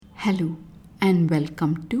Hello and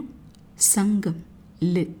welcome to Sangam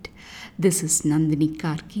Lit. This is Nandini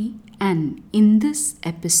Karki, and in this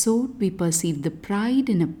episode we perceive the pride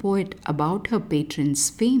in a poet about her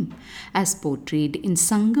patron's fame as portrayed in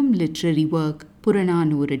Sangam Literary work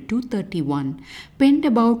Puranaanooru 231, penned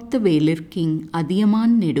about the Velir king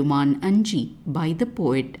Athiyamaan Nedumaan Anji by the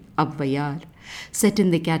poet Avvaiyaar. Set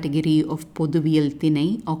in the category of Pothuviyal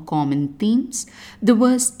Thinai or common themes, the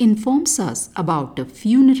verse informs us about a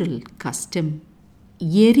funeral custom.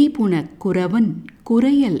 Yeripuna kuravan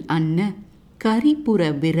kurayal anna karipura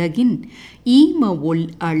viragin ஈம ஒள்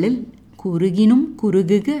அழல் குறுகினும்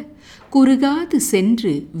குறுகுக குறுகாது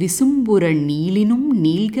சென்று விசும்புற நீளினும்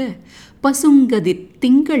நீள்க பசுங்கதிர்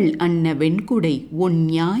திங்கள் அன்ன வெண்குடை one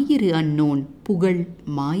ஞாயிறு unknown புகழ்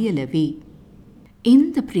மாயலவே. In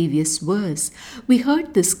the previous verse, we heard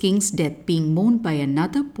this king's death being mourned by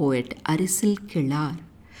another poet, Arisil Kilar.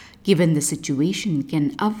 Given the situation, can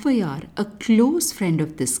Avvaiyaar, a close friend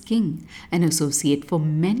of this king, an associate for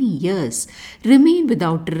many years, remain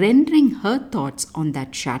without rendering her thoughts on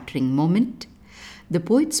that shattering moment? The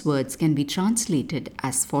poet's words can be translated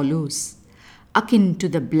as follows. Akin to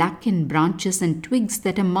the blackened branches and twigs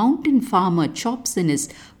that a mountain farmer chops in his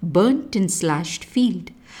burnt and slashed field,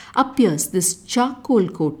 appears this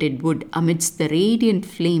charcoal-coated wood amidst the radiant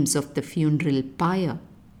flames of the funeral pyre.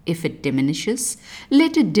 If it diminishes,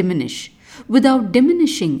 let it diminish. Without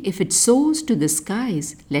diminishing, if it soars to the skies,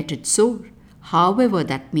 let it soar. However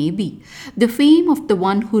that may be, the fame of the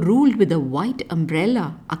one who ruled with a white umbrella,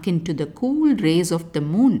 akin to the cool rays of the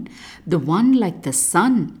moon, the one like the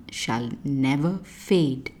sun, shall never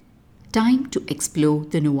fade. Time to explore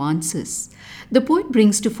the nuances. The poet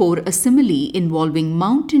brings to fore a simile involving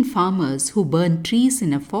mountain farmers who burn trees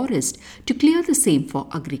in a forest to clear the same for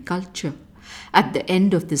agriculture. At the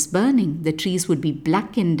end of this burning, the trees would be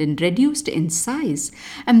blackened and reduced in size,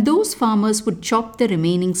 and those farmers would chop the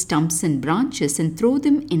remaining stumps and branches and throw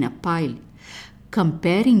them in a pile.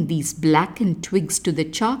 Comparing these blackened twigs to the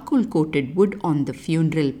charcoal-coated wood on the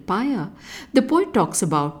funeral pyre, the poet talks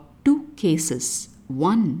about two cases.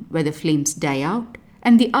 One where the flames die out,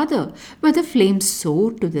 and the other where the flames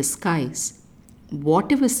soar to the skies.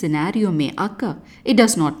 Whatever scenario may occur, it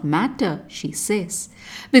does not matter, she says,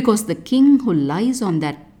 because the king who lies on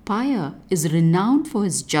that pyre is renowned for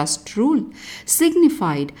his just rule,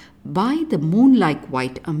 signified by the moon-like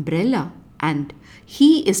white umbrella, and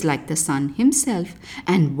he is like the sun himself,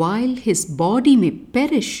 and while his body may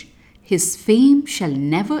perish, his fame shall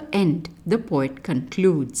never end, the poet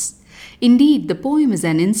concludes. Indeed, the poem is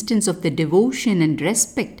an instance of the devotion and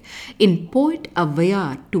respect in poet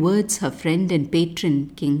Avvaiyaar towards her friend and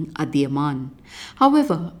patron King Athiyamaan.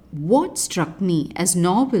 However, what struck me as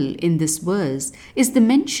novel in this verse is the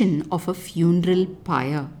mention of a funeral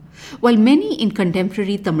pyre. While many in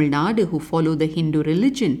contemporary Tamil Nadu who follow the Hindu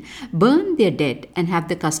religion burn their dead and have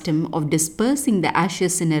the custom of dispersing the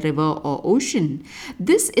ashes in a river or ocean,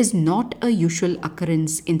 this is not a usual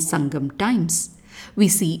occurrence in Sangam times. We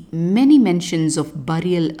see many mentions of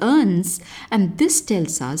burial urns, and this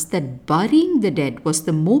tells us that burying the dead was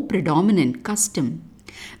the more predominant custom.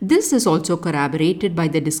 This is also corroborated by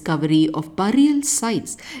the discovery of burial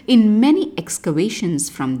sites in many excavations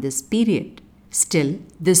from this period. Still,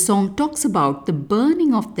 this song talks about the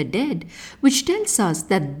burning of the dead, which tells us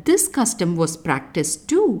that this custom was practiced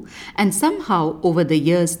too, and somehow over the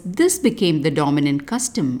years this became the dominant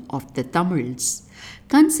custom of the Tamils.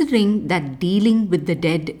 Considering that dealing with the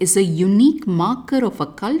dead is a unique marker of a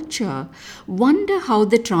culture, wonder how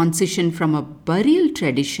the transition from a burial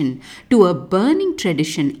tradition to a burning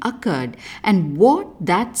tradition occurred and what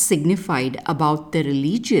that signified about the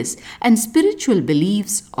religious and spiritual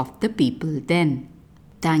beliefs of the people then.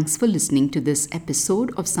 Thanks for listening to this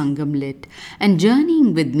episode of Sangam Lit and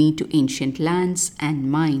journeying with me to ancient lands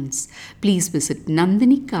and minds. Please visit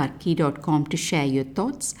nandinikarki.com to share your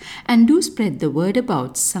thoughts and do spread the word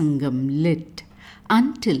about Sangam Lit.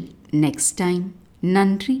 Until next time,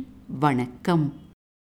 Nandri Vanakkam.